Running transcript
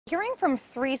Hearing from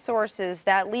three sources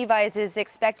that Levi's is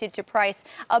expected to price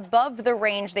above the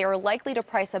range. They are likely to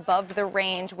price above the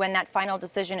range when that final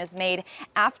decision is made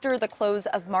after the close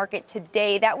of market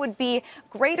today. That would be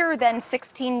greater than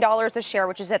 $16 a share,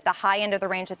 which is at the high end of the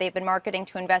range that they've been marketing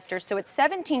to investors. So it's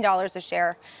 $17 a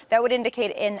share. That would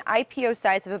indicate an IPO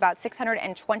size of about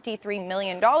 $623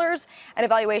 million at a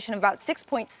valuation of about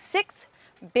 $6.6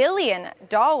 billion.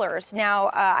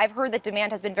 Now, I've heard that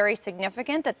demand has been very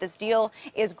significant, that this deal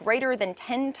is greater than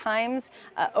 10 times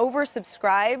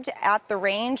oversubscribed at the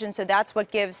range. And so that's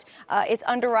what gives its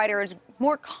underwriters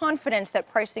more confidence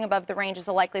that pricing above the range is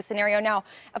a likely scenario. Now,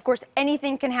 of course,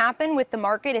 anything can happen with the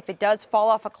market if it does fall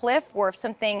off a cliff or if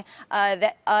something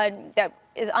that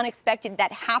is unexpected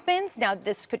that happens. Now,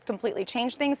 this could completely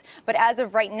change things. But as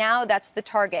of right now, that's the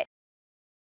target.